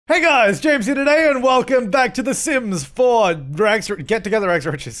Hey guys, James here today, and welcome back to The Sims 4 Get Together Rags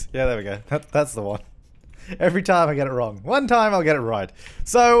to Riches. Yeah, there we go. That's the one. Every time I get it wrong. One time I'll get it right.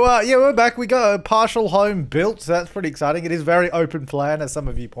 So, yeah, we're back. We got a partial home built, so that's pretty exciting. It is very open plan, as some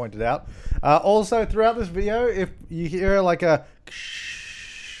of you pointed out. Also, throughout this video, if you hear like a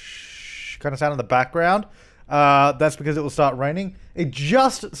kind of sound in the background, that's because it will start raining. It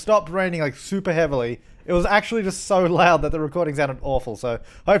just stopped raining like super heavily. It was actually just so loud that the recording sounded awful, so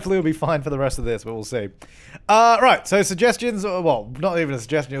hopefully it'll be fine for the rest of this, but we'll see. Right, so suggestions, well, not even a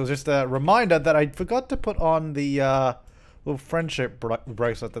suggestion, it was just a reminder that I forgot to put on the little friendship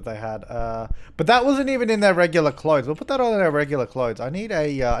bracelet that they had. But that wasn't even in their regular clothes. We'll put that on in their regular clothes. I need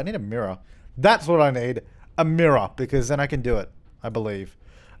a mirror. That's what I need, a mirror, because then I can do it, I believe.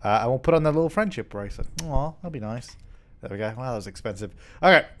 I will put on the little friendship bracelet. Aw, that'll be nice. There we go. Wow, that was expensive.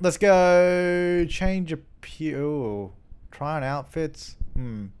 Okay, let's go change try on outfits.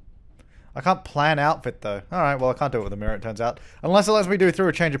 I can't plan outfit though. Alright, well I can't do it with a mirror, it turns out. Unless it lets me do it through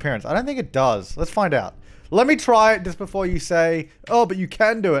a change appearance. I don't think it does. Let's find out. Let me try it just before you say, oh, but you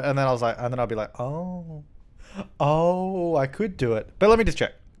can do it. And then I'll be like, oh, I could do it. But let me just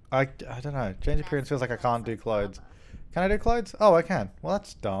check. I don't know. Change appearance feels like I can't do clothes. Can I do clothes? Oh, I can. Well,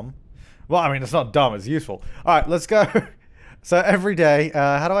 that's dumb. Well, I mean, it's not dumb, it's useful. Alright, let's go. So, every day,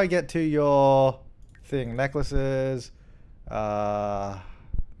 how do I get to your thing? Necklaces. No, I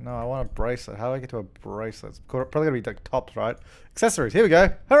want a bracelet. How do I get to a bracelet? It's probably gonna be like tops, right? Accessories, here we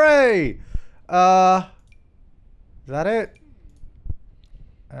go. Hooray! Is that it?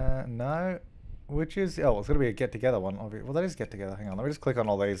 No. Which is, oh, it's gonna be a get together one. Well, that is get together. Hang on, let me just click on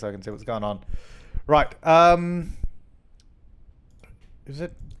all these so I can see what's going on. Right, is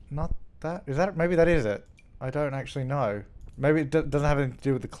it not that? Is that, maybe that is it. I don't actually know. Maybe it doesn't have anything to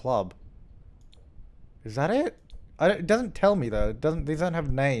do with the club. Is that it? It doesn't tell me though. These don't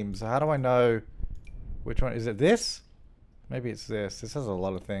have names. So how do I know which one? Is it this? Maybe it's this. This has a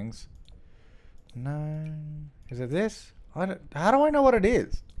lot of things. No. Is it this? How do I know what it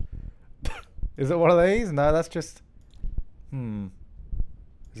is? Is it one of these? No, that's just...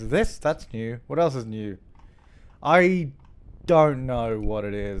 Is it this? That's new. What else is new? I don't know what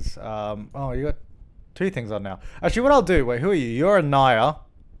it is. Oh, you got two things on now. Actually, what I'll do, wait, who are you? You're a Naya,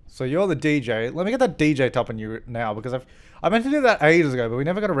 so you're the DJ. Let me get that DJ top on you now, because I meant to do that ages ago, but we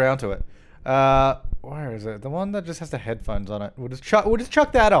never got around to it. Where is it? The one that just has the headphones on it. We'll just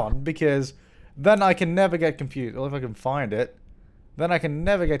chuck that on, because then I can never get confused. Or if I can find it, then I can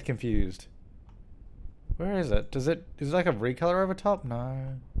never get confused. Where is it? Is it like a recolor over top?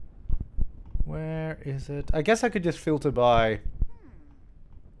 No. Where is it? I guess I could just filter by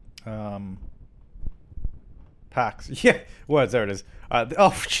packs. Yeah, words, there it is.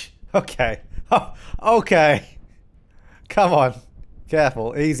 Oh, okay. Oh, okay. Come on.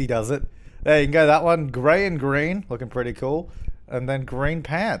 Careful. Easy does it. There, you can go that one. Grey and green. Looking pretty cool. And then green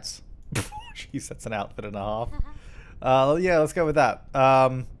pants. Jeez, that's an outfit and a half. Yeah, let's go with that.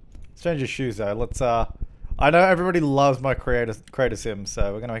 Let's change your shoes though. Let's, I know everybody loves my creator Sims,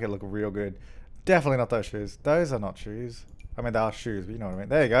 so we're gonna make it look real good. Definitely not those shoes. Those are not shoes. I mean, they are shoes, but you know what I mean.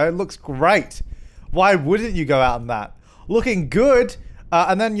 There you go. It looks great. Why wouldn't you go out in that? Looking good.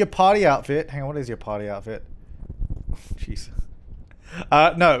 And then your party outfit. Hang on, what is your party outfit? Jeez.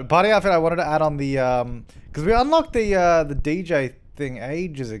 No, party outfit I wanted to add on the, because we unlocked the DJ thing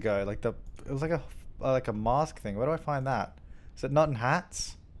ages ago. Like it was like a mask thing. Where do I find that? Is it not in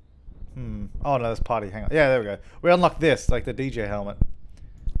hats? Oh no, that's party. Hang on. Yeah, there we go. We unlocked this, like the DJ helmet.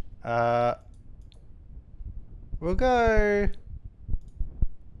 We'll go.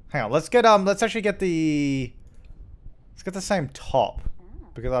 Hang on. Let's actually get the. Let's get the same top,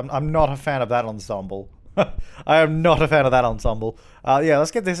 because I'm not a fan of that ensemble. I am not a fan of that ensemble. Yeah, let's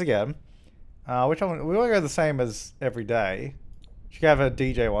get this again. Which one? We want to go the same as every day. Should have a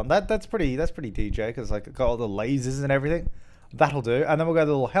DJ one. That's pretty DJ, because like got all the lasers and everything. That'll do. And then we'll go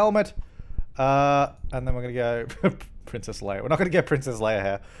the little helmet. And then we're gonna go Princess Leia. We're not gonna get Princess Leia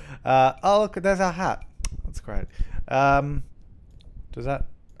here. Oh look, there's our hat. That's great. Does that?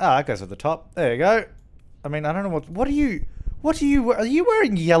 Ah, that goes at the top. There you go. I mean, I don't know what are you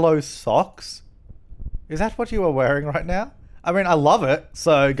wearing yellow socks? Is that what you are wearing right now? I mean, I love it,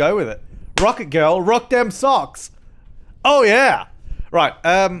 so go with it. Rock it, girl. Rock them socks. Oh yeah. Right.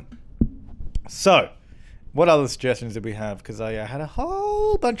 So, what other suggestions did we have? Because I had a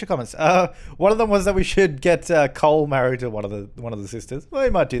whole bunch of comments. One of them was that we should get Cole married to one of the sisters. Well, we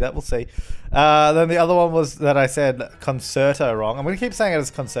might do that. We'll see. Then the other one was that I said concerto wrong. I'm going to keep saying it as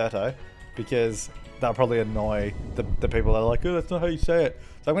concerto, because that'll probably annoy the people that are like, oh, that's not how you say it.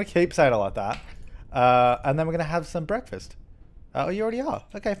 So I'm going to keep saying it like that. And then we're going to have some breakfast. Oh, you already are.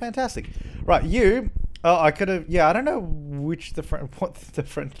 Okay, fantastic. Right, you. Oh, I could have. Yeah, I don't know which what the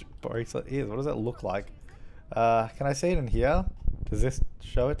different bracelet is. What does it look like? Can I see it in here? Does this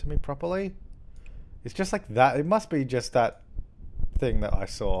show it to me properly? It's just like that. It must be just that thing that I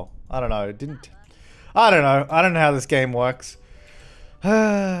saw. I don't know. It didn't. I don't know. I don't know how this game works.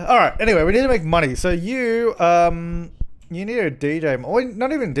 Alright, anyway, we need to make money. So you need a DJ, or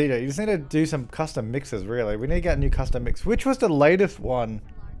not even DJ, you just need to do some custom mixes, really. We need to get a new custom mix. Which was the latest one?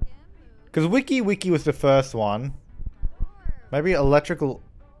 Because Wiki was the first one. Maybe Electrical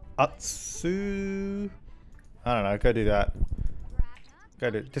Utsu? I don't know, go do that.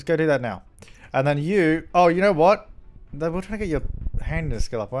 Just go do that now. And then you, oh, you know what? We're trying to get your handiness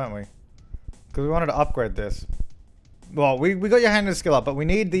skill up, weren't we? Because we wanted to upgrade this. Well, we got your handiness skill up, but we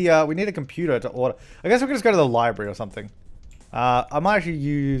need the we need a computer to order. I guess we can just go to the library or something. I might actually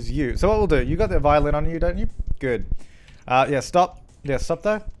use you. So what we'll do? You got the violin on you, don't you? Good. Yeah, stop. Yeah, stop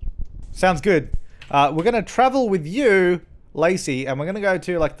though. Sounds good. We're gonna travel with you, Lacey, and we're gonna go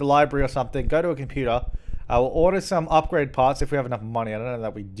to like the library or something. Go to a computer. We'll order some upgrade parts if we have enough money. I don't know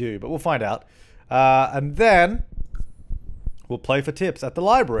that we do, but we'll find out. And then we'll play for tips at the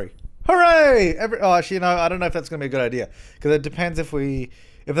library. Hooray! Oh, actually, no, I don't know if that's going to be a good idea. Because it depends if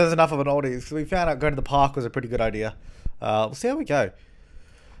there's enough of an audience. Because we found out going to the park was a pretty good idea. We'll see how we go.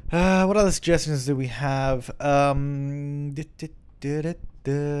 What other suggestions do we have? I think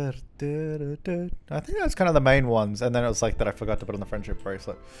that's kind of the main ones. And then it was like that I forgot to put on the friendship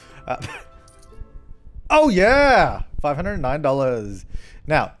bracelet. Oh, yeah! $509.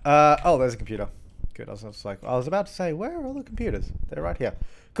 Now, oh, there's a computer. Good, I was about to say, where are all the computers? They're right here.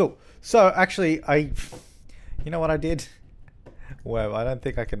 Cool. So, actually, you know what I did? Well, I don't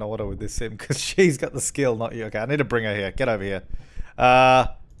think I can order with this sim because she's got the skill, not you. Okay, I need to bring her here. Get over here.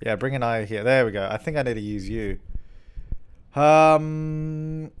 Yeah, bring an eye here. There we go. I think I need to use you. Oh,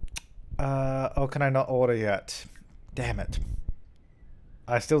 can I not order yet? Damn it.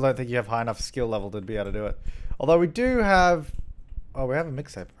 I still don't think you have high enough skill level to be able to do it. Although we do have... Oh, we have a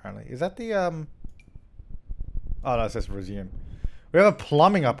mixtape, apparently. Is that the, Oh, no, it says resume. We have a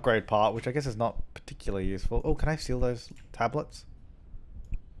plumbing upgrade part, which I guess is not particularly useful. Oh, can I steal those tablets?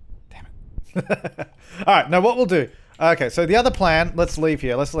 Damn it. Alright, now what we'll do... Okay, so the other plan... Let's leave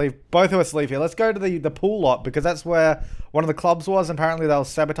here. Let's leave... Both of us leave here. Let's go to the pool lot, because that's where one of the clubs was. Apparently they were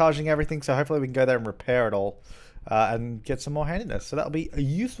sabotaging everything, so hopefully we can go there and repair it all. And get some more handiness. So that'll be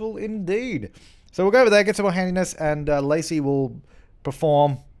useful indeed. So we'll go over there, get some more handiness, and Lacey will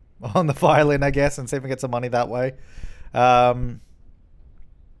perform on the violin, I guess, and see if we get some money that way. And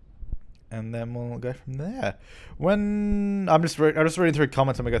then we'll go from there. I'm just reading through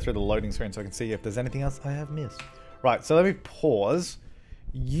comments and we go through the loading screen so I can see if there's anything else I have missed. Right, so let me pause.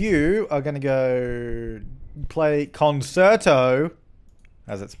 You are going to go play concerto,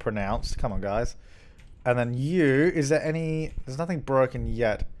 as it's pronounced. Come on, guys. And then there's nothing broken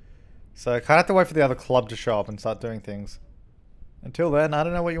yet. So I kind of have to wait for the other club to show up and start doing things. Until then, I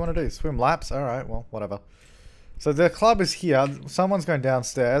don't know what you want to do. Swim laps? Alright, well, whatever. So the club is here. Someone's going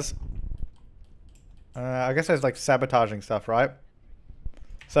downstairs. I guess there's like sabotaging stuff, right?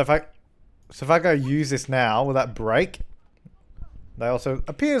 So if I go use this now, will that break? They also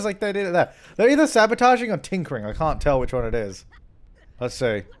appears like they did it there. They're either sabotaging or tinkering. I can't tell which one it is. Let's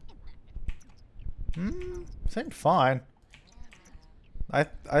see. Seemed fine. I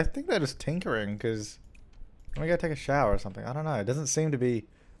think they're just tinkering because let me go take a shower or something. I don't know. It doesn't seem to be.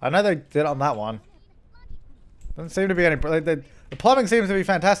 I know they did it on that one. Doesn't seem to be any. The plumbing seems to be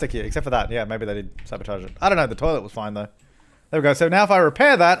fantastic here, except for that. Yeah, maybe they did sabotage it. I don't know. The toilet was fine though. There we go. So now if I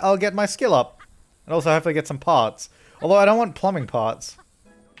repair that, I'll get my skill up, and also hopefully get some parts. Although I don't want plumbing parts.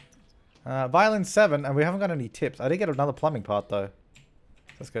 Violin 7, and we haven't got any tips. I did get another plumbing part though.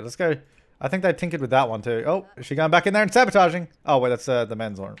 That's good. Let's go. I think they tinkered with that one too. Oh, is she going back in there and sabotaging? Oh wait, that's the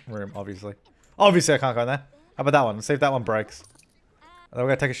men's room, obviously. Obviously I can't go in there. How about that one? Let's see if that one breaks. And then we're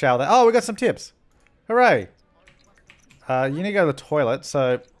going to take a shower there. Oh, we got some tips. Hooray. You need to go to the toilet,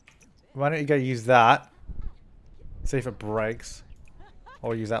 so why don't you go use that? See if it breaks.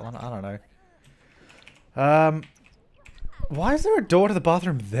 Or use that one. I don't know. Why is there a door to the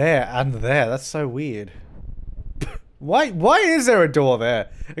bathroom there and there? That's so weird. Why is there a door there?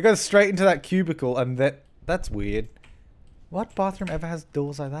 It goes straight into that cubicle and that's weird. What bathroom ever has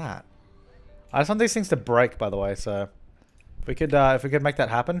doors like that? I just want these things to break, by the way, so if we could make that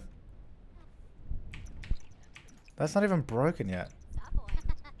happen. That's not even broken yet.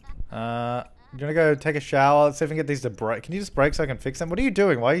 You wanna go take a shower? Let's see if we can get these to break. Can you just break so I can fix them? What are you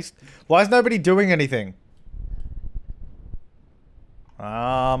doing? Why is nobody doing anything?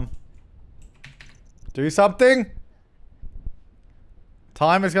 Do something?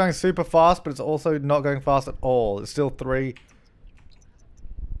 Time is going super fast, but it's also not going fast at all. It's still 3.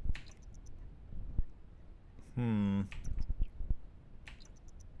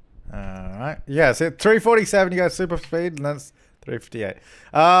 Alright. Yeah, so 347, you go super speed, and that's 358.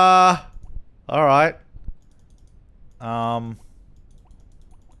 Alright. Alright,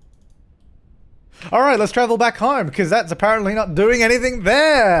 let's travel back home, because that's apparently not doing anything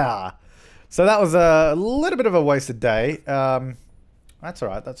there. So that was a little bit of a wasted day. That's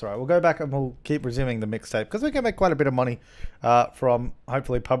alright, that's alright. We'll go back and we'll keep resuming the mixtape, because we can make quite a bit of money from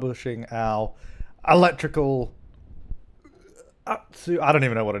hopefully publishing our electrical... I don't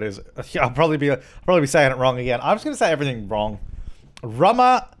even know what it is. I'll probably be saying it wrong again. I'm just going to say everything wrong.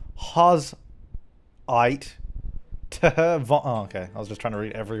 Rummer has ite. Oh, okay. I was just trying to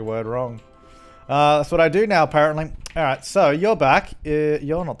read every word wrong. That's what I do now, apparently. Alright, so you're back.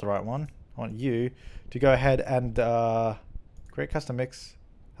 You're not the right one. I want you to go ahead and create custom mix.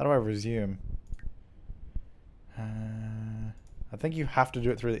 How do I resume? I think you have to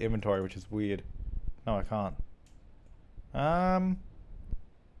do it through the inventory, which is weird. No, I can't.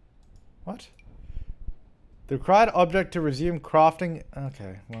 What? The required object to resume crafting.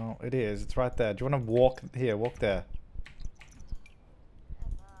 Okay, well, it is. It's right there. Do you want to walk here? Walk there.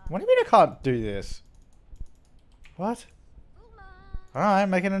 What do you mean I can't do this? What? Alright,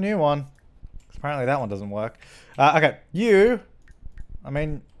 making a new one. Apparently that one doesn't work. Okay, you. I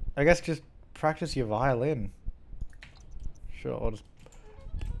mean, I guess just practice your violin. Sure, I'll just...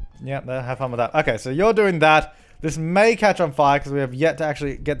 Yep, have fun with that. Okay, so you're doing that. This may catch on fire because we have yet to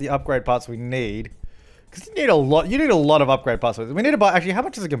actually get the upgrade parts we need. Because you need a lot. You need a lot of upgrade parts. We need to buy. Actually, how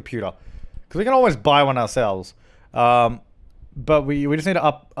much is a computer? Because we can always buy one ourselves. But we just need to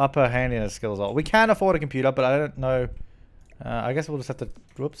up our handiness skills. We can afford a computer, but I don't know. I guess we'll just have to.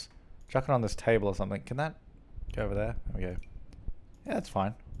 Whoops. Chuck it on this table or something. Can that go over there? There we go. Yeah, that's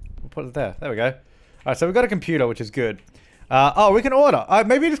fine. We'll put it there. There we go. All right, so we've got a computer, which is good. Oh, we can order.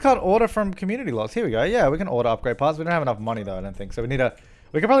 Maybe you just can't order from community logs. Here we go. Yeah, we can order upgrade parts. We don't have enough money, though, I don't think. So we need a...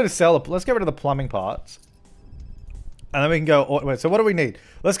 We can probably just sell... Let's get rid of the plumbing parts. And then we can go... Wait, so what do we need?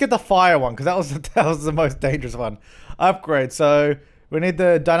 Let's get the fire one, because that was the most dangerous one. Upgrade. So we need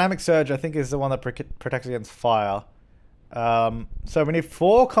the dynamic surge, I think is the one that protects against fire. So we need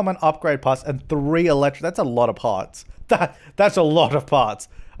 4 common upgrade parts and 3 electric... That's a lot of parts. That's a lot of parts.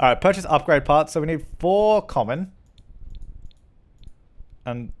 All right, purchase upgrade parts. So we need 4 common...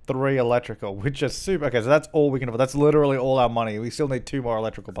 and 3 electrical, which is super... Okay, so that's all we can afford. That's literally all our money. We still need 2 more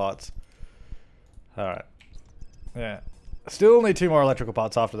electrical parts. Alright. Yeah. Still need 2 more electrical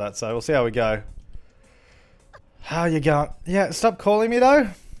parts after that, so we'll see how we go. How you going? Yeah, stop calling me, though.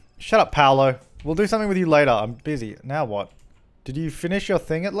 Shut up, Paolo. We'll do something with you later. I'm busy. Now what? Did you finish your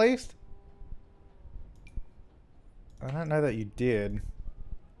thing, at least? I don't know that you did.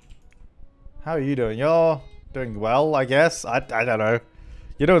 How are you doing? You're doing well, I guess. I don't know.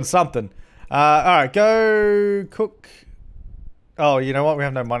 You're doing something. Alright, go cook. Oh, you know what? We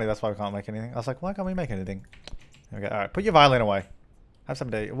have no money. That's why we can't make anything. I was like, why can't we make anything? Okay, alright. Put your violin away. Have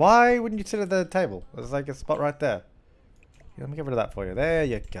some day. Why wouldn't you sit at the table? There's like a spot right there. Yeah, let me get rid of that for you. There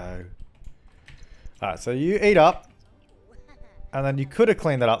you go. Alright, so you eat up. And then you could have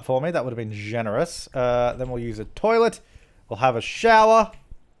cleaned that up for me. That would have been generous. Then we'll use a toilet. We'll have a shower.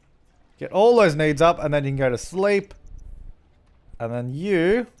 Get all those needs up. And then you can go to sleep. And then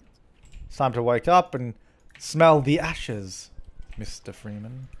you, it's time to wake up and smell the ashes, Mr.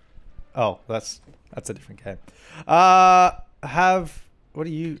 Freeman. Oh, that's a different game. What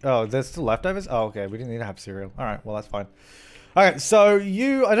do you, oh, there's still leftovers? Oh, okay, we didn't need to have cereal. All right, well, that's fine. Okay, so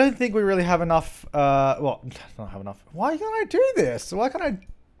I don't think we really have enough, well, don't have enough. Why can't I do this? Why can't I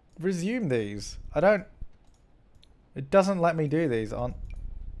resume these? It doesn't let me do these on,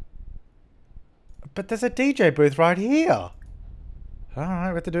 but there's a DJ booth right here.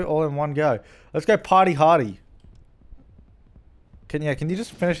 Alright, we have to do it all in one go. Let's go party hardy. Can you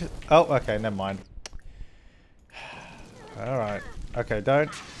just finish it? Oh, okay, never mind. Alright. Okay, don't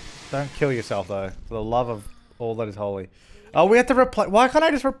kill yourself though. For the love of all that is holy. Oh, we have to replace. Why can't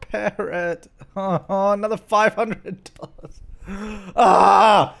I just repair it? Oh, another $500.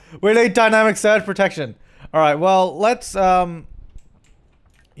 Ah! We need dynamic surge protection. Alright, well, let's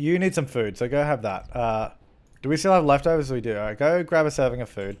you need some food, so go have that. Do we still have leftovers? We do. Alright, go grab a serving of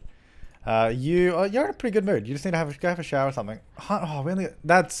food. You're in a pretty good mood. You just need to go have a shower or something. Oh, really?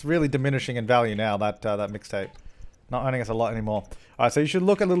 That's really diminishing in value now, that mixtape. Not earning us a lot anymore. Alright, so you should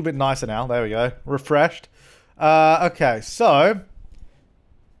look a little bit nicer now. There we go. Refreshed. Okay, so...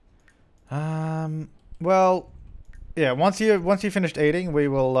 well... Yeah, once you finished eating, we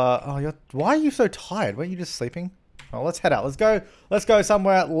will... why are you so tired? Weren't you just sleeping? Well, let's head out. Let's go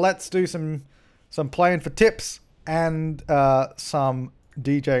somewhere. Let's do some playing for tips and some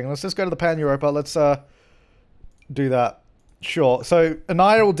DJing. Let's just go to the Pan Europa. Let's do that. Sure. So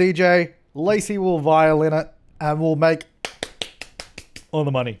Anaya will DJ, Lacey will violin it, and we'll make all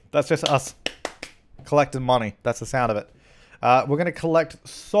the money. That's just us collecting money. That's the sound of it. We're going to collect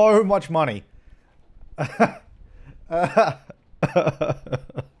so much money. We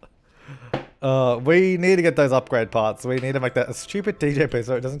need to get those upgrade parts. We need to make that a stupid DJ piece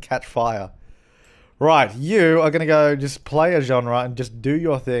so it doesn't catch fire. Right, you are going to go just play a genre and just do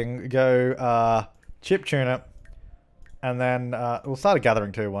your thing. Go chip tune it. And then we'll start a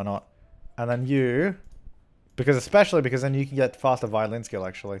gathering too, why not? And then you, especially because then you can get faster violin skill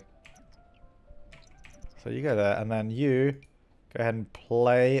actually. So you go there and then you go ahead and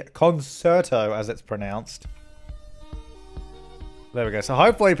play concerto as it's pronounced. There we go. So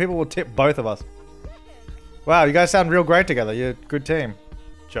hopefully people will tip both of us. Wow, you guys sound real great together. You're a good team.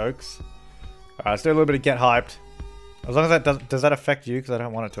 Jokes. Alright, let's do a little bit of get hyped. As long as that does that affect you? Because I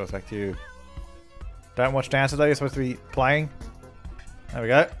don't want it to affect you. Don't watch dances though, you're supposed to be playing. There we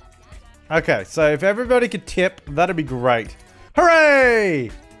go. Okay, so if everybody could tip, that'd be great.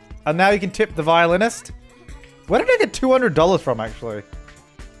 Hooray! And now you can tip the violinist. Where did I get $200 from actually?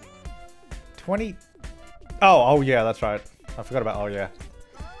 20... Oh yeah, that's right. I forgot about, oh yeah.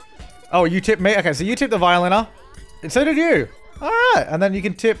 Oh, you tipped me? Okay, so you tipped the violiner. And so did you. Alright, and then you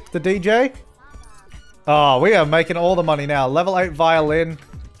can tip the DJ. Oh, we are making all the money now. Level 8 violin.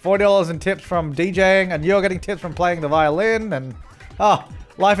 $40 in tips from DJing. And you're getting tips from playing the violin. And, oh,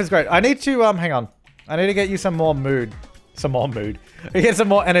 life is great. I need to, hang on. I need to get you some more mood. Some more mood. Get some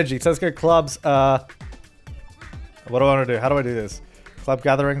more energy. So let's go clubs. What do I want to do? How do I do this? Club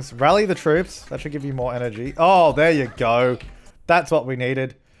gatherings. Rally the troops. That should give you more energy. Oh, there you go. That's what we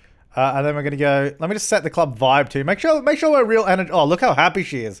needed. And then we're going to go... Let me just set the club vibe too. Make sure we're real energy... Oh, look how happy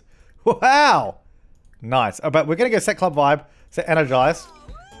she is. Wow. Nice. Oh, but we're going to go set club vibe. Set energized.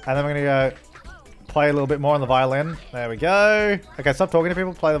 And then we're going to go play a little bit more on the violin. There we go. Okay, stop talking to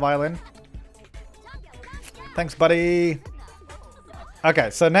people. Play the violin. Thanks, buddy. Okay,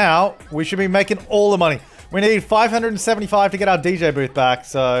 so now we should be making all the money. We need 575 to get our DJ booth back.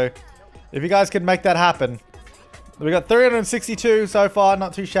 So if you guys could make that happen. We got 362 so far.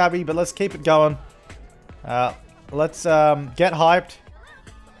 Not too shabby, but let's keep it going. Let's get hyped.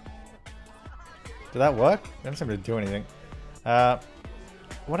 Did that work? It didn't seem to do anything.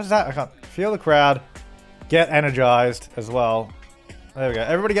 What is that? I can't feel the crowd. Get energized as well. There we go.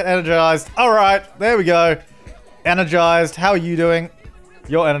 Everybody get energized. All right. There we go. Energized. How are you doing?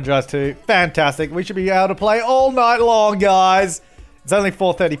 You're energized too. Fantastic. We should be able to play all night long, guys. It's only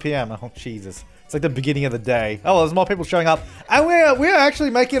 4:30 p.m. Oh, Jesus. It's like the beginning of the day. Oh, well, there's more people showing up. And we're actually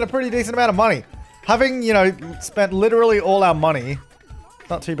making a pretty decent amount of money. Having, you know, spent literally all our money.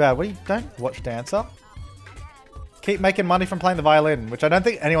 Not too bad. Don't watch Dancer. Keep making money from playing the violin, which I don't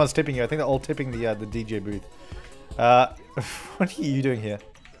think anyone's tipping you. I think they're all tipping the DJ booth. What are you doing here?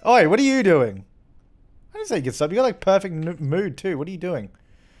 Oh, wait, what are you doing? I didn't say you get sub. You got like perfect mood too. What are you doing?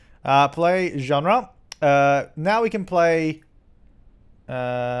 Play genre. Now we can play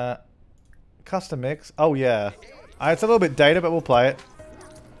custom mix. Oh yeah. It's a little bit dated, but we'll play it.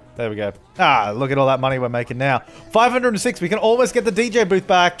 There we go. Ah, look at all that money we're making now. 506. We can almost get the DJ booth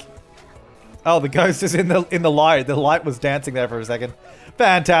back. Oh, the ghost is in the light. The light was dancing there for a second.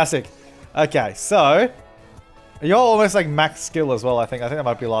 Fantastic. Okay, so you're almost like max skill as well. I think that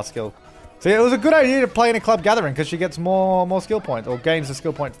might be last skill. So yeah, it was a good idea to play in a club gathering because she gets more skill points or gains a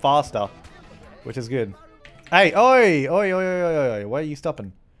skill point faster, which is good. Hey, oi, oi, oi, oi, oi, oi. Why are you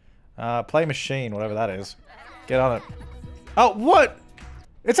stopping? Play machine, whatever that is. Get on it. Oh, what?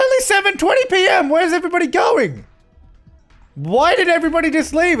 It's only 7:20 p.m. Where's everybody going? Why did everybody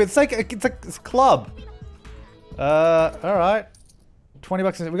just leave? It's like it's a club. All right. 20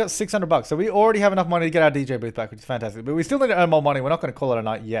 bucks. We got 600 bucks. So we already have enough money to get our DJ booth back, which is fantastic. But we still need to earn more money. We're not going to call it a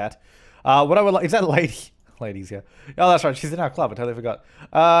night yet. What I would like is that lady. Ladies here. Oh, that's right. She's in our club. I totally forgot.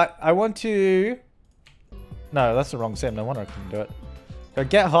 I want to. No, that's the wrong sim. No wonder I couldn't do it. So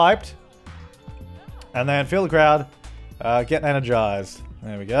get hyped, and then feel the crowd. Get energized.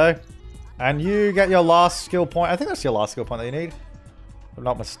 There we go. And you get your last skill point. I think that's your last skill point that you need. If I'm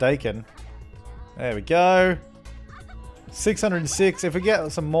not mistaken. There we go. 606. If we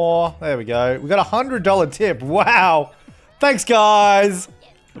get some more. There we go. We got a $100 tip. Wow. Thanks, guys.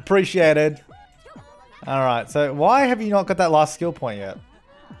 Appreciated. Alright, so why have you not got that last skill point yet?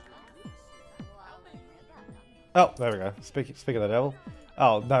 Oh, there we go. Speak of the devil.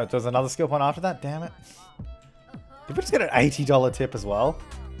 Oh, no. There's another skill point after that? Damn it. Did we just get an $80 tip as well?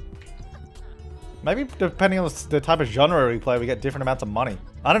 Maybe depending on the type of genre we play, we get different amounts of money.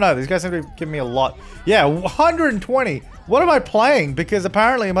 I don't know. These guys seem to be giving me a lot. Yeah, 120. What am I playing? Because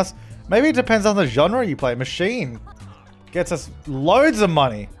apparently it must... Maybe it depends on the genre you play. Machine gets us loads of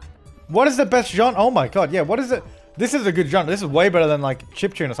money. What is the best genre? Oh my god, yeah. What is it? This is a good genre. This is way better than like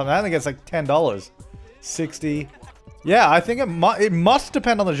chiptune or something. I think it's like $10. 60. Yeah, I think it must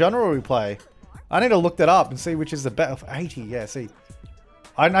depend on the genre we play. I need to look that up and see which is the best. 80, yeah, see.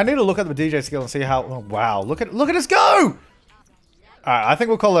 I need to look at the DJ skill and see how... Oh, wow, look at us go! Alright, I think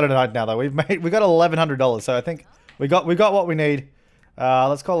we'll call it a night now, though. We got $1,100, so I think we got what we need.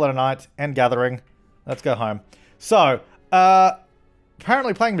 Let's call it a night. End gathering. Let's go home. So,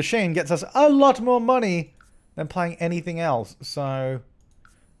 apparently playing Machine gets us a lot more money than playing anything else. So,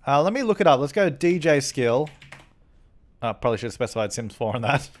 let me look it up. Let's go DJ skill. Probably should have specified Sims 4 on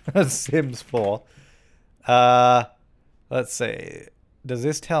that. Sims 4. Let's see. Does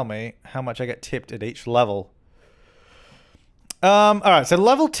this tell me how much I get tipped at each level? Alright, so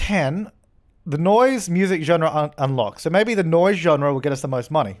level 10, the noise music genre unlocked. So maybe the noise genre will get us the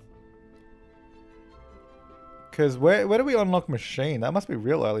most money. Because where do we unlock Machine? That must be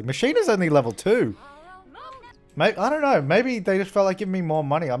real early. Machine is only level 2. Maybe, I don't know. Maybe they just felt like giving me more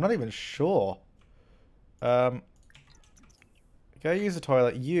money. I'm not even sure. Go use the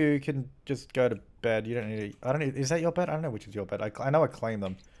toilet. You can just go to bed. You don't need to... I don't need... Is that your bed? I don't know which is your bed. I know I claim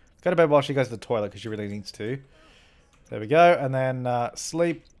them. Go to bed while she goes to the toilet because she really needs to. There we go. And then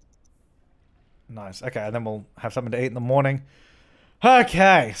sleep. Nice. Okay, and then we'll have something to eat in the morning.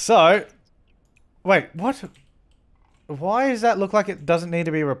 Okay, so... Wait, what? Why does that look like it doesn't need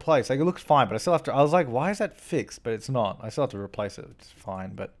to be replaced? Like, it looks fine, but I still have to... I was like, why is that fixed? But it's not. I still have to replace it. It's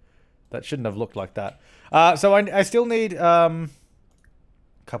fine, but that shouldn't have looked like that. So I still need...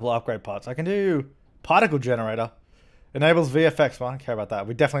 couple of upgrade parts. I can do particle generator. Enables VFX. Well, I don't care about that.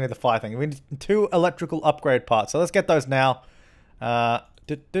 We definitely need the fire thing. We need 2 electrical upgrade parts. So let's get those now.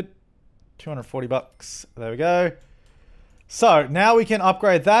 240 bucks. There we go. So now we can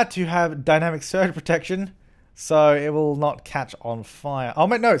upgrade that to have dynamic surge protection. So it will not catch on fire. Oh,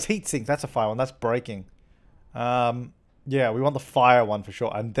 no, it's heat sink. That's a fire one. That's breaking. Yeah, we want the fire one for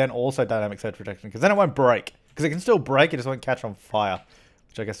sure. And then also dynamic surge protection. Because then it won't break. Because it can still break. It just won't catch on fire.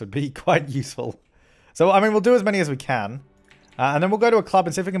 Which I guess would be quite useful. So, I mean, we'll do as many as we can. And then we'll go to a club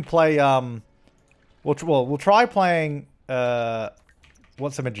and see if we can play... We'll try playing...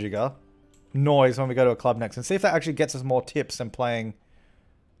 what's a majigger? Noise when we go to a club next. And see if that actually gets us more tips than playing...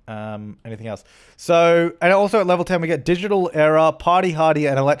 anything else. So, and also at level 10 we get digital era, party hardy,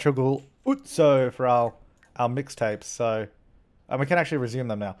 and electrical utso for our mixtapes. So... And we can actually resume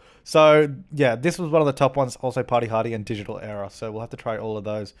them now. So, yeah, this was one of the top ones. Also, Party Hardy and Digital Era. So, we'll have to try all of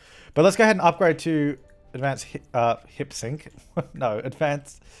those. But let's go ahead and upgrade to Advanced Hip Sync. No,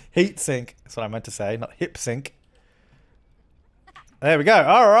 Advanced Heat Sync. That's what I meant to say, not Hip Sync. There we go.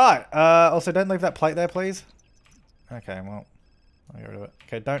 All right. Also, don't leave that plate there, please. Okay, well, I'll get rid of it.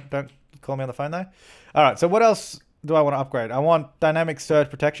 Okay, don't call me on the phone, though. All right, so what else do I want to upgrade? I want Dynamic Surge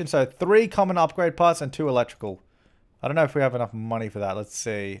Protection. So, 3 common upgrade parts and 2 electrical. I don't know if we have enough money for that. Let's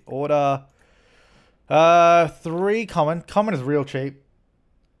see. Order. 3 common. Common is real cheap.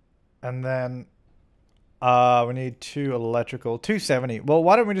 And then we need 2 electrical. 270. Well,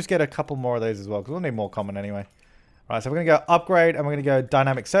 why don't we just get a couple more of these as well? Because we'll need more common anyway. Alright, so we're going to go upgrade and we're going to go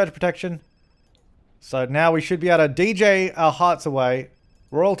dynamic surge protection. So now we should be able to DJ our hearts away.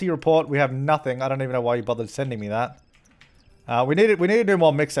 Royalty report. We have nothing. I don't even know why you bothered sending me that. We need to do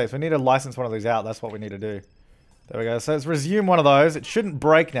more mixtapes. We need to license one of these out. That's what we need to do. There we go. So let's resume one of those. It shouldn't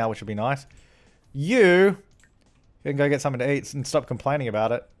break now, which would be nice. You can go get something to eat and stop complaining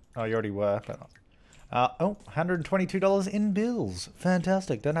about it. Oh, you already were. But, oh, $122 in bills.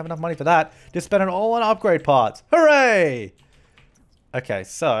 Fantastic. Don't have enough money for that. Just spend it all on upgrade parts. Hooray! Okay,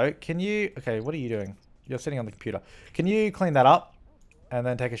 so can you... Okay, what are you doing? You're sitting on the computer. Can you clean that up and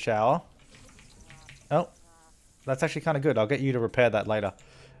then take a shower? Oh, that's actually kind of good. I'll get you to repair that later.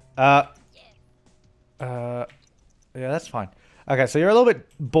 Yeah, that's fine. Okay, so you're a little bit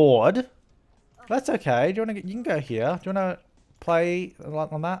bored. That's okay. Do you want to? You can go here. Do you want to play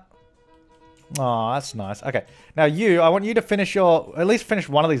on that? Oh, that's nice. Okay, now I want you to finish at least finish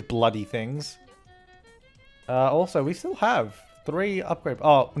one of these bloody things. Also, we still have 3 upgrade.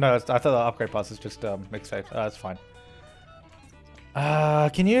 Oh no, I thought the upgrade pass is just mixtapes. That's fine.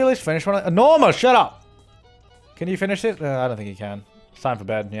 Can you at least finish one? Norma, shut up. Can you finish it? I don't think you can. It's time for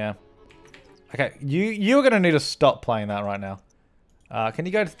bed. Yeah. Okay, you're going to need to stop playing that right now. Can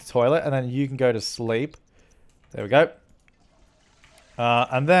you go to the toilet and then you can go to sleep. There we go.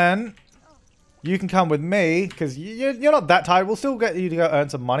 And then you can come with me because you're not that tired. We'll still get you to go earn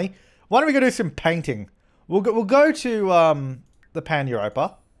some money. Why don't we go do some painting? We'll go to the Pan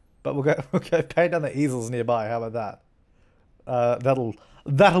Europa, but we'll go paint on the easels nearby. How about that?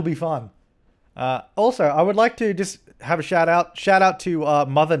 That'll be fun. Also, I would like to just have a shout out to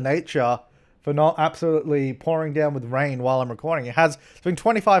Mother Nature for not absolutely pouring down with rain while I'm recording. It's been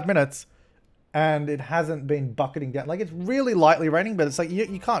 25 minutes and it hasn't been bucketing down. Like, it's really lightly raining, but it's like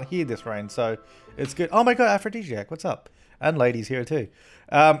you can't hear this rain, so it's good. Oh my god, Aphrodisiac, what's up? And ladies here too.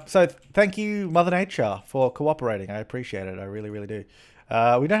 So thank you, Mother Nature, for cooperating. I appreciate it. I really, really do.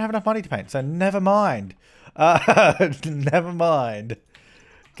 We don't have enough money to paint, so never mind. Never mind.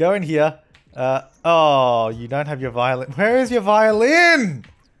 Go in here. Oh, you don't have your violin. Where is your violin?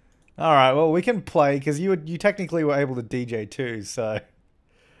 All right, well, we can play, because you technically were able to DJ too, so...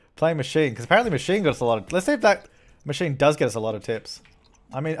 Play machine, because apparently machine got us a lot of... Let's see if that machine does get us a lot of tips.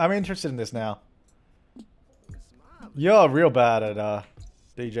 I mean, I'm interested in this now. You're real bad at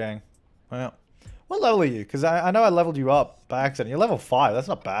DJing. Well, what level are you? Because I know I leveled you up by accident. You're level 5, that's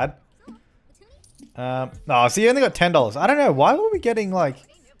not bad. No, so you only got $10. I don't know, why were we getting like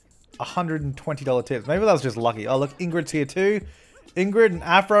 $120 tips? Maybe that was just lucky. Oh, look, Ingrid's here too. Ingrid and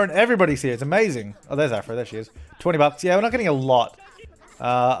Afro and everybody's here. It's amazing. Oh, there's Afro. There she is. 20 bucks. Yeah, we're not getting a lot.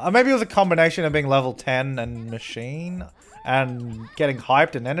 Maybe it was a combination of being level 10 and machine and getting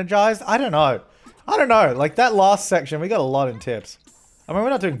hyped and energized. I don't know. I don't know. Like, that last section, we got a lot in tips. I mean, we're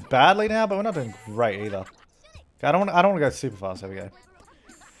not doing badly now, but we're not doing great either. Okay, I don't want to go super fast. There we go.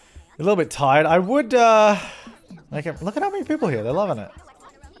 A little bit tired. I would, make it... Look at how many people here. They're loving it.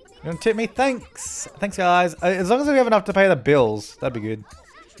 You want to tip me? Thanks. Thanks, guys. As long as we have enough to pay the bills, that'd be good.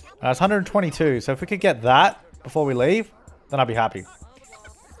 It's 122, so if we could get that before we leave, then I'd be happy.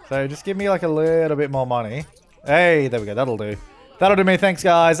 So just give me like a little bit more money. Hey, there we go. That'll do. That'll do me. Thanks,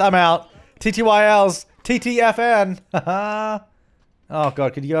 guys. I'm out. TTYLs. TTFN. Oh,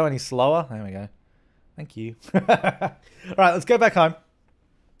 God. Could you go any slower? There we go. Thank you. All right, let's go back home.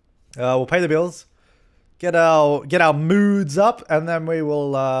 We'll pay the bills. Get our moods up, and then we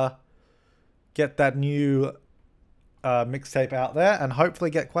will get that new mixtape out there, and hopefully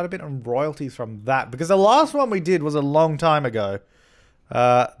get quite a bit of royalties from that. Because the last one we did was a long time ago.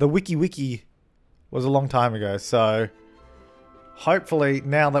 The Wiki was a long time ago, so hopefully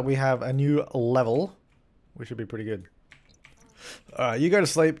now that we have a new level, we should be pretty good. You go to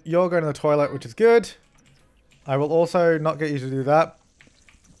sleep. You're going to the toilet, which is good. I will also not get you to do that.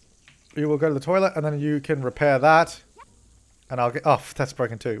 You will go to the toilet, and then you can repair that. And I'll get... Oh, that's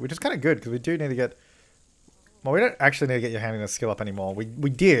broken too. Which is kind of good, because we do need to get... Well, we don't actually need to get your handiness skill up anymore. We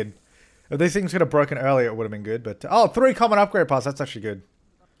did. If these things could have broken earlier, it would have been good. But... Oh, 3 common upgrade parts. That's actually good.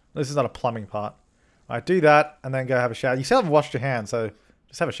 This is not a plumbing part. Alright, do that, and then go have a shower. You still haven't washed your hands, so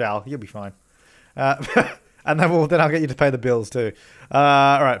just have a shower. You'll be fine. And then I'll get you to pay the bills too.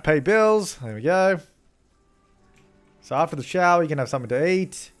 Alright, pay bills. There we go. So after the shower, you can have something to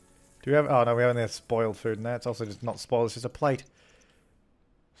eat. Do we have... Oh, no, we have any spoiled food in there. It's also just not spoiled. It's just a plate.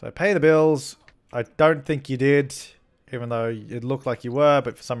 So pay the bills. I don't think you did. Even though it looked like you were,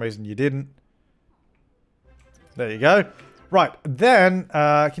 but for some reason you didn't. There you go. Right, then...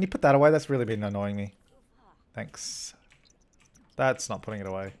 can you put that away? That's really been annoying me. Thanks. That's not putting it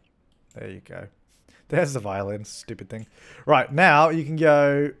away. There you go. There's the violin. Stupid thing. Right, now you can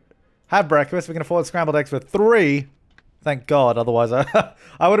go... Have breakfast. We can afford scrambled eggs for 3... Thank God, otherwise I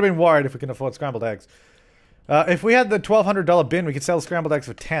would have been worried if we can afford scrambled eggs. If we had the $1,200 bin, we could sell scrambled eggs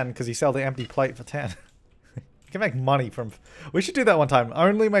for 10, because you sell the empty plate for 10. You can make money from... We should do that one time.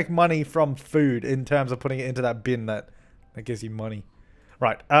 Only make money from food in terms of putting it into that bin that gives you money.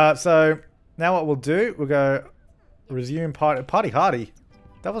 Right, so now what we'll do, we'll go resume party hardy.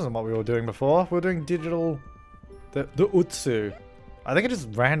 That wasn't what we were doing before. We were doing digital... The Utsu. I think it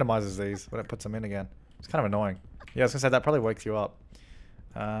just randomizes these when it puts them in again. It's kind of annoying. Yeah, I was going to say, that probably wakes you up.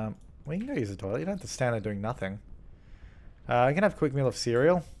 Well, you can go use the toilet. You don't have to stand there doing nothing. You can have a quick meal of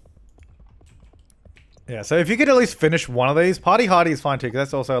cereal. Yeah, so if you could at least finish one of these. Party Hardy is fine too, because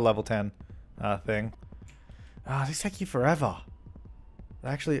that's also a level 10 thing. Ah, these take you forever.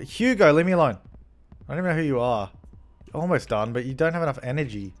 Actually, Hugo, leave me alone. I don't even know who you are. You're almost done, but you don't have enough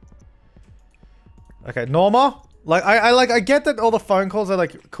energy. Okay, Norma? Like, I get that all the phone calls are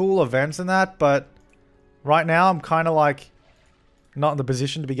like cool events and that, but... Right now, I'm kind of like not in the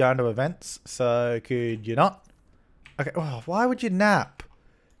position to be going to events, so could you not? Okay, oh, why would you nap?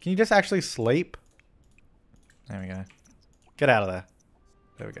 Can you just actually sleep? There we go. Get out of there.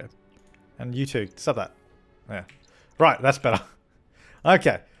 There we go. And you too. Stop that. Yeah. Right, that's better.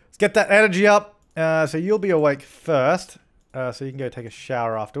 Okay, let's get that energy up. So you'll be awake first, so you can go take a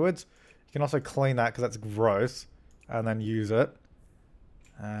shower afterwards. You can also clean that because that's gross, and then use it.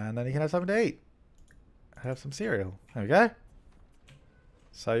 And then you can have something to eat. Have some cereal. There we go.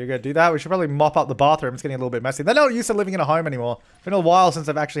 So you're going to do that. We should probably mop up the bathroom. It's getting a little bit messy. They're not used to living in a home anymore. It's been a while since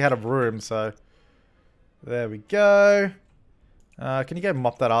I've actually had a room, so... There we go. Can you go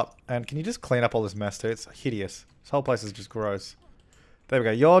mop that up? And can you just clean up all this mess too? It's hideous. This whole place is just gross. There we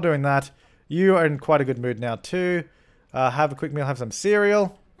go. You're doing that. You are in quite a good mood now too. Have a quick meal. Have some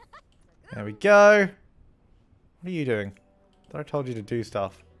cereal. There we go. What are you doing? I thought I told you to do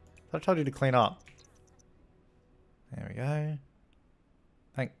stuff. I thought I told you to clean up. There we go.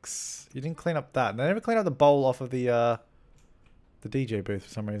 Thanks. You didn't clean up that. They never clean up the bowl off of the DJ booth for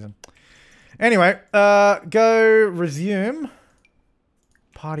some reason. Anyway, go resume.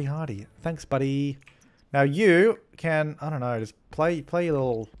 Party hardy. Thanks, buddy. Now you can, I don't know, just play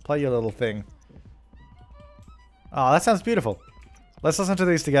your little thing. Oh, that sounds beautiful. Let's listen to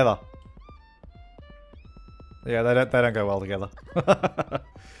these together. Yeah, they don't go well together.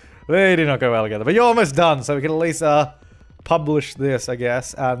 They do not go well together. But you're almost done, so we can at least publish this, I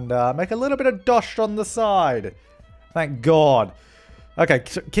guess, and make a little bit of dosh on the side. Thank God. Okay,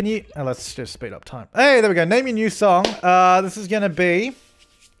 so can you... Oh, let's just speed up time. Hey, there we go. Name your new song. This is going to be...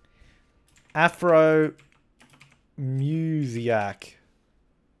 Afro... Musiac.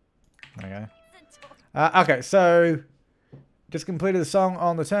 There we go. Okay, so... Just completed the song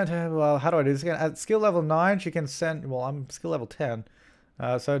on the turntable. Well, how do I do this again? At skill level 9, she can send... Well, I'm skill level 10.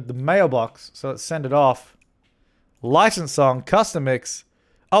 So the mailbox. So let's send it off. License song. Custom mix.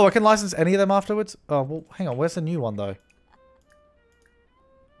 Oh, I can license any of them afterwards? Oh, well, hang on. Where's the new one, though?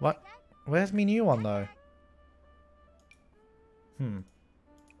 What? Where's my new one, though?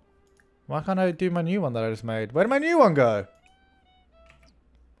 Why can't I do my new one that I just made? Where did my new one go?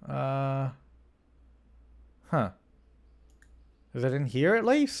 Huh. Is it in here at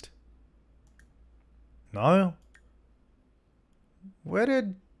least? No. Where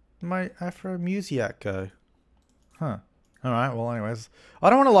did my Afro Musiac go? Huh. Alright, well anyways.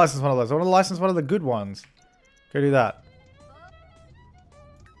 I don't want to license one of those. I want to license one of the good ones. Go do that.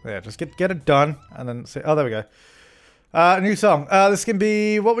 Yeah, just get it done, and then say, oh, there we go. New song. This can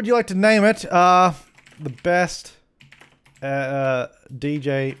be, what would you like to name it? The best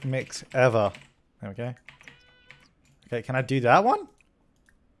DJ mix ever. There we go. Okay, can I do that one?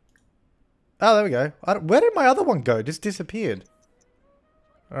 Oh, there we go. Where did my other one go? It just disappeared.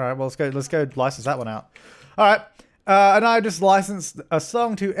 All right, well let's go license that one out. All right, and I just licensed a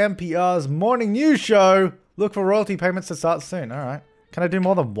song to NPR's morning news show. Look for royalty payments to start soon. All right. Can I do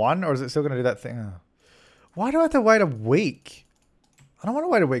more than one, or is it still going to do that thing? Oh. Why do I have to wait a week? I don't want to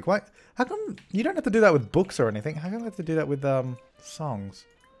wait a week. Why? How come you don't have to do that with books or anything? How come I have to do that with songs?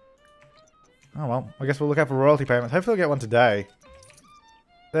 Oh well, I guess we'll look out for royalty payments. Hopefully we'll get one today.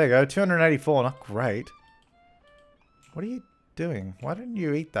 There you go, 284. Not great. What are you doing? Why didn't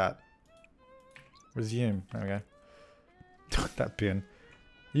you eat that? Resume. There we go. That bin.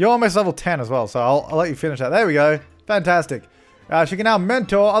 You're almost level 10 as well, so I'll let you finish that. There we go. Fantastic. She can now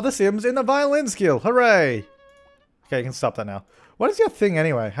mentor other Sims in the violin skill. Hooray! Okay, you can stop that now. What is your thing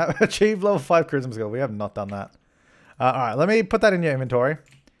anyway? Achieve level 5 charisma skill. We have not done that. Alright, let me put that in your inventory.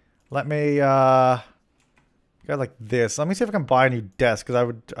 Let me go like this. Let me see if I can buy a new desk,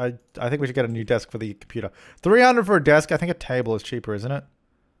 because I think we should get a new desk for the computer. 300 for a desk. I think a table is cheaper, isn't it?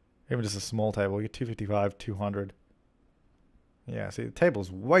 Even just a small table. You get 255, 200. Yeah, see, the table's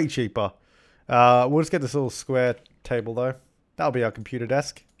way cheaper. We'll just get this little square table though. That'll be our computer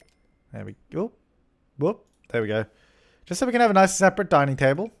desk. There we go. Whoop. There we go. Just so we can have a nice separate dining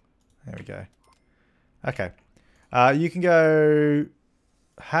table. There we go. Okay. You can go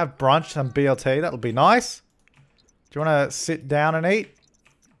have brunch and BLT. That'll be nice. Do you want to sit down and eat?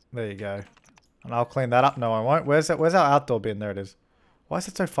 There you go. And I'll clean that up. No, I won't. Where's our outdoor bin? There it is. Why is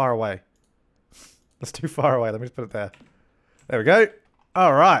it so far away? That's too far away. Let me just put it there. There we go.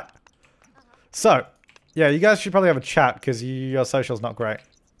 All right. So, yeah, you guys should probably have a chat because your social's not great.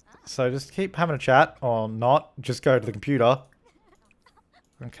 So just keep having a chat, or not. Just go to the computer.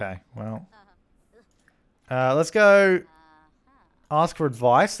 Okay, well. Let's go ask for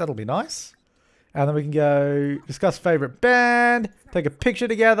advice. That'll be nice. And then we can go discuss favorite band, take a picture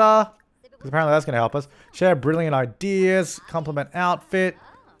together, because apparently that's going to help us. Share brilliant ideas, compliment outfit,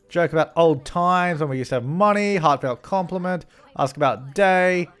 joke about old times when we used to have money, heartfelt compliment, ask about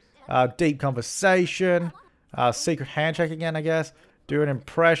day, deep conversation, secret handshake again, I guess, do an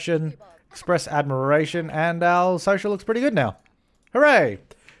impression, express admiration, and our social looks pretty good now. Hooray!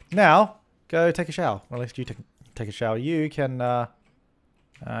 Now, go take a shower. Or at least you take a shower. You can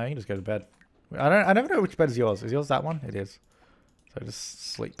just go to bed. I never know which bed is yours. Is yours that one? It is. So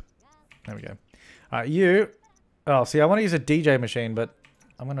just sleep. There we go. You. Oh, see, I want to use a DJ machine, but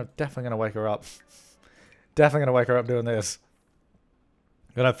definitely gonna wake her up. Definitely gonna wake her up doing this.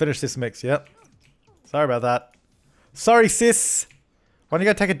 Gonna finish this mix, yep. Sorry about that. Sorry, sis. Why don't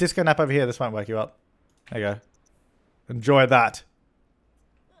you go take a disco nap over here? This won't wake you up. There you go. Enjoy that.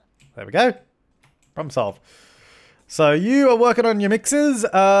 There we go. Problem solved. So you are working on your mixes.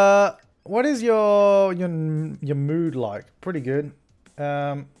 What is your mood like? Pretty good.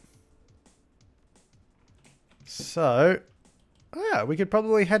 So yeah, we could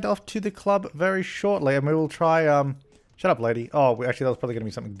probably head off to the club very shortly, and we will try. Shut up, lady. Oh, actually, that was probably going to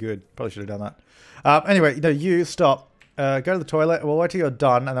be something good. Probably should have done that. Anyway, no, you stop. Go to the toilet. We'll wait till you're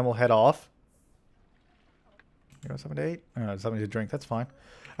done, and then we'll head off. You want something to eat? Oh, something to drink. That's fine.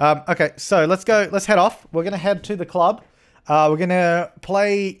 Okay, so let's go. Let's head off. We're going to head to the club. We're going to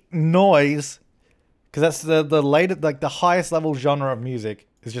play noise, because that's the latest, like the highest level genre of music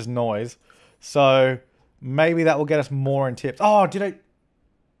is just noise. So maybe that will get us more in tips. Oh, did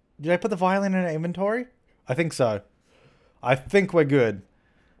I put the violin in an inventory? I think so. I think we're good.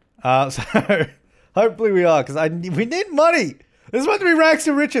 So hopefully we are, because we need money. This is supposed to be rags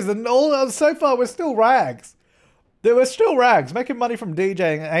to riches, and so far we're still rags. We're still rags. Making money from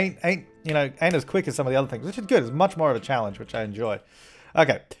DJing ain't as quick as some of the other things, which is good. It's much more of a challenge, which I enjoy.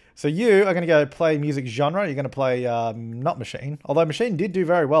 Okay, so you are going to go play music genre. You're going to play not machine, although machine did do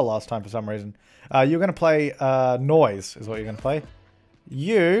very well last time for some reason. You're going to play noise is what you're going to play.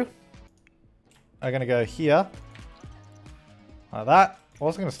 You are going to go here. Like that. We're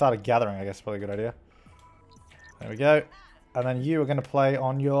also going to start a gathering, I guess. Probably a good idea. There we go. And then you are going to play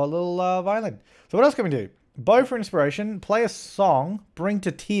on your little violin. So what else can we do? Bow for inspiration. Play a song. Bring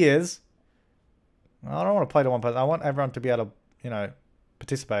to tears. I don't want to play to one person. I want everyone to be able to,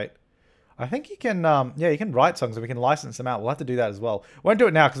 participate. I think you can, yeah, you can write songs and we can license them out. We'll have to do that as well. Won't do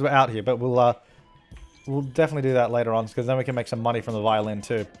it now because we're out here, but we'll definitely do that later on because then we can make some money from the violin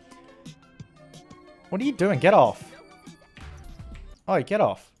too. What are you doing? Get off. Oh, get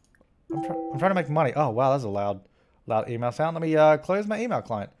off. I'm trying to make money. Oh, wow, that's a loud email sound. Let me close my email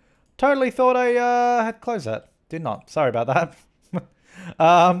client. Totally thought I had closed that. Did not. Sorry about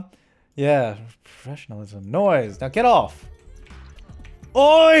that. Yeah, professionalism. Noise. Now get off.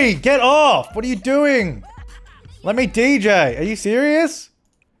 Oi! Get off! What are you doing? Let me DJ. Are you serious?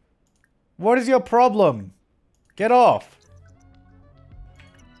 What is your problem? Get off.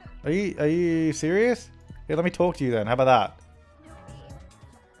 Are you serious? Here, let me talk to you then. How about that?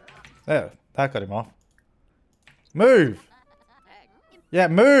 There, that got him off. Move! Yeah,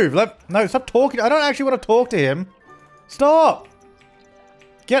 move! No, stop talking. I don't actually want to talk to him. Stop!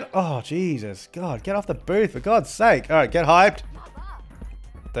 Oh, Jesus. God, get off the booth, for God's sake. Alright, get hyped.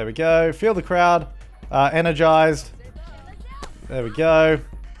 There we go. Feel the crowd. Energized. There we go.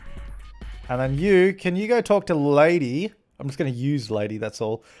 And then can you go talk to Lady? I'm just going to use Lady, that's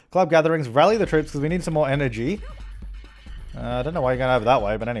all. Club gatherings, rally the troops because we need some more energy. I don't know why you're going over that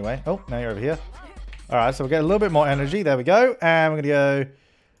way, but anyway. Oh, now you're over here. Alright, so we'll get a little bit more energy. There we go. And we're going to go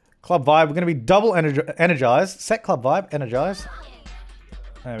club vibe. We're going to be double energized. Set club vibe, energized.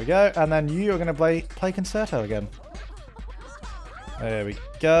 There we go. And then you are going to play concerto again. There we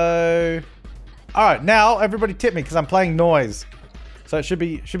go. Alright, now everybody tip me because I'm playing noise. So it should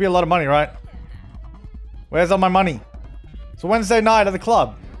be a lot of money, right? Where's all my money? It's a Wednesday night at the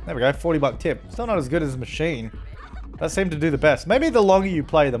club. There we go, 40 buck tip. Still not as good as Machine. That seemed to do the best. Maybe the longer you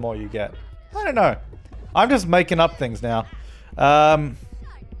play, the more you get. I don't know. I'm just making up things now.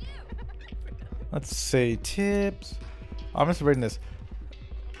 Let's see. Tips. I'm just reading this.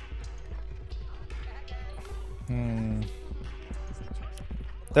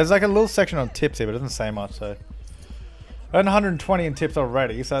 There's like a little section on tips here, but it doesn't say much, so. Earned 120 in tips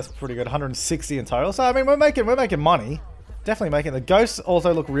already, so that's pretty good. 160 in total. So I mean we're making money. Definitely making. The ghosts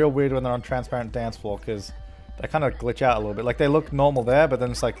also look real weird when they're on transparent dance floor because they kind of glitch out a little bit. Like they look normal there, but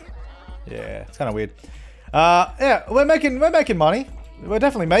then it's like, yeah, it's kind of weird. Yeah, we're making money. We're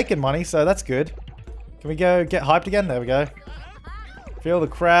definitely making money, so that's good. Can we go get hyped again? There we go. Feel the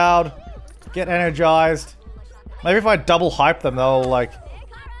crowd. Get energized. Maybe if I double hype them, they'll like.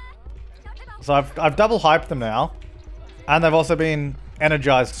 So I've double hyped them now, and they've also been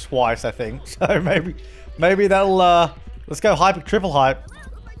energized twice, I think. So maybe that'll let's go hype, triple hype.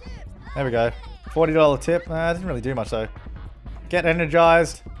 There we go. $40 tip. Nah, it doesn't really do much though. Get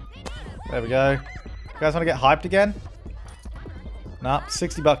energized. There we go. You guys want to get hyped again? Nah,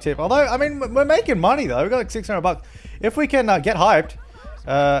 60 buck tip. Although I mean we're making money though. We got like 600 bucks. If we can get hyped,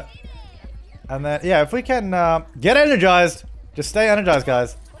 and then yeah, if we can get energized, just stay energized,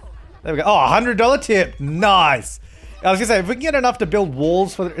 guys. There we go. Oh, $100 tip. Nice. I was gonna say, if we can get enough to build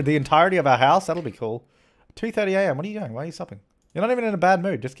walls for the entirety of our house, that'll be cool. 2:30 a.m. What are you doing? Why are you stopping? You're not even in a bad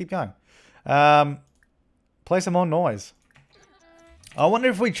mood. Just keep going. Play some more noise. I wonder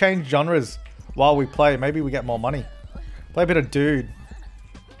if we change genres while we play. Maybe we get more money. Play a bit of Dude.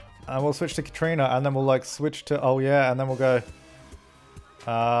 And we'll switch to Katrina. And then we'll like switch to Oh Yeah. And then we'll go...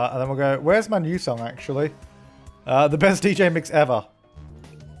 and then we'll go... Where's my new song actually? The best DJ mix ever.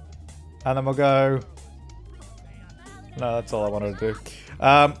 And then we'll go... No, that's all I wanted to do.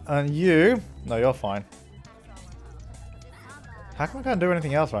 And you... No, you're fine. How come I can't do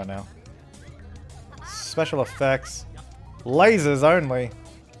anything else right now? Special effects. Lasers only.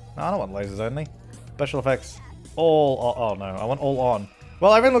 No, I don't want lasers only. Special effects. All... Oh, no. I want all on.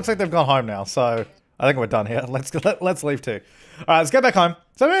 Well, everyone looks like they've gone home now, so... I think we're done here. Let's leave too. Alright, let's go back home.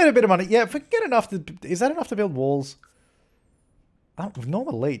 So we made a bit of money. Yeah, if we can get enough to... Is that enough to build walls?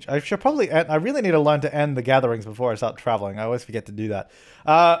 Normal leech. I should probably... I really need to learn to end the gatherings before I start traveling. I always forget to do that.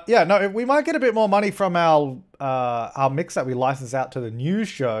 Yeah, no, we might get a bit more money from our mix that we license out to the news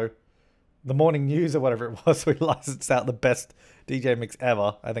show. The morning news or whatever it was. We licensed out the best DJ mix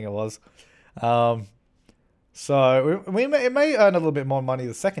ever. I think it was. So it may earn a little bit more money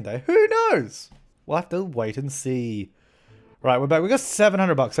the second day. Who knows? We'll have to wait and see. Right, we're back. We got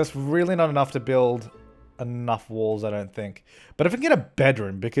 700 bucks. That's really not enough to build enough walls, I don't think. But if we can get a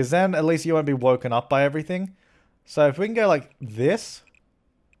bedroom, because then at least you won't be woken up by everything. So if we can go like this,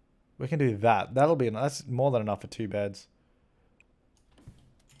 we can do that. That's more than enough for 2 beds.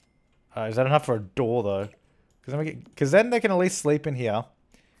 Is that enough for a door though? Because then they can at least sleep in here,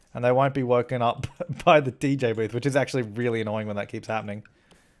 and they won't be woken up by the DJ booth, which is actually really annoying when that keeps happening.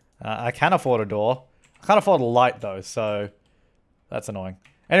 I can afford a door. I can't afford a light though, so that's annoying.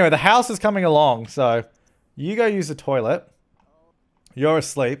 Anyway, the house is coming along, so you go use the toilet. You're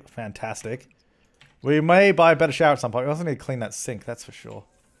asleep. Fantastic. We may buy a better shower at some point. We also need to clean that sink, that's for sure.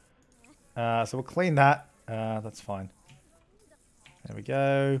 So we'll clean that. That's fine. There we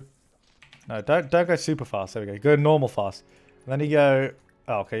go. No, don't go super fast. There we go. Go normal fast. And then you go...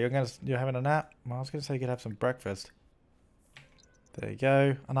 Oh, okay, you're having a nap? Well, I was going to say you could have some breakfast. There you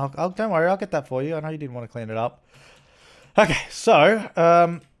go. And I'll don't worry, I'll get that for you. I know you didn't want to clean it up. Okay,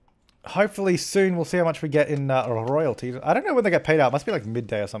 so... hopefully soon we'll see how much we get in royalties. I don't know when they get paid out. It must be like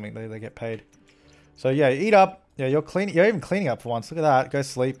midday or something they get paid. So yeah, eat up. Yeah, you're even cleaning up for once. Look at that. Go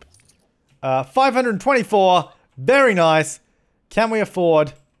sleep. 524. Very nice. Can we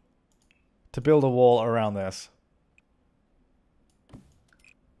afford to build a wall around this?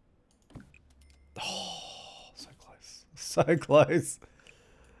 Oh, so close. So close.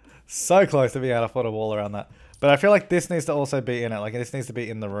 So close to being able to afford a wall around that. But I feel like this needs to also be in it. Like this needs to be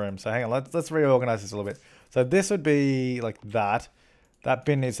in the room. So hang on, let's reorganize this a little bit. So this would be like that. That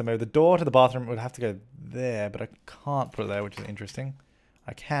bin needs to move. The door to the bathroom would have to go there, but I can't put it there, which is interesting.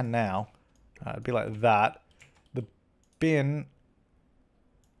 I can now. It'd be like that. The bin...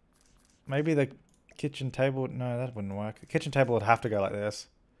 Maybe the kitchen table... No, that wouldn't work. The kitchen table would have to go like this.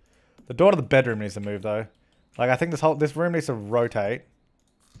 The door to the bedroom needs to move, though. Like, I think this room needs to rotate.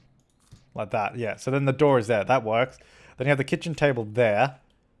 Like that, yeah. So then the door is there. That works. Then you have the kitchen table there.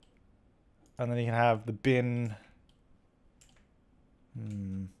 And then you can have the bin...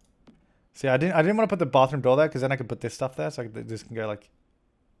 See, I didn't want to put the bathroom door there, because then I could put this stuff there. So this can go, like,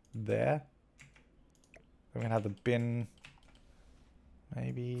 there. Then we can have the bin...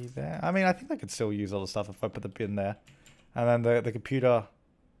 Maybe there. I mean, I think I could still use all the stuff if I put the bin there. And then the computer...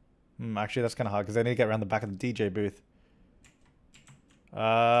 actually, that's kind of hard, because I need to get around the back of the DJ booth.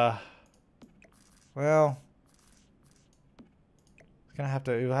 Well, it's gonna have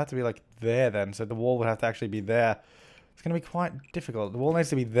to. It will have to be like there then. So the wall would have to actually be there. It's gonna be quite difficult. The wall needs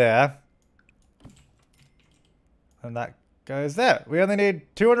to be there, and that goes there. We only need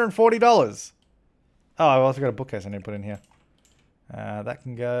 $240. Oh, I've also got a bookcase I need to put in here. That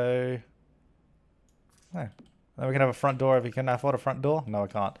can go. No. Then we can have a front door if you can afford a front door. No, I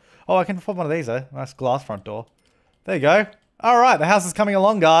can't. Oh, I can afford one of these though. Nice glass front door. There you go. All right, the house is coming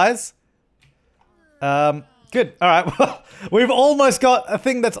along, guys. Good. All right. Well, we've almost got a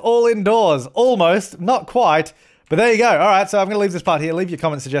thing that's all indoors. Almost. Not quite. But there you go. All right. So I'm going to leave this part here. Leave your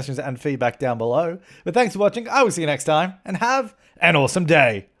comments, suggestions, and feedback down below. But thanks for watching. I will see you next time. And have an awesome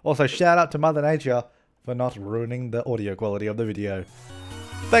day. Also, shout out to Mother Nature for not ruining the audio quality of the video.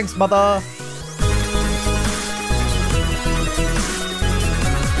 Thanks, Mother.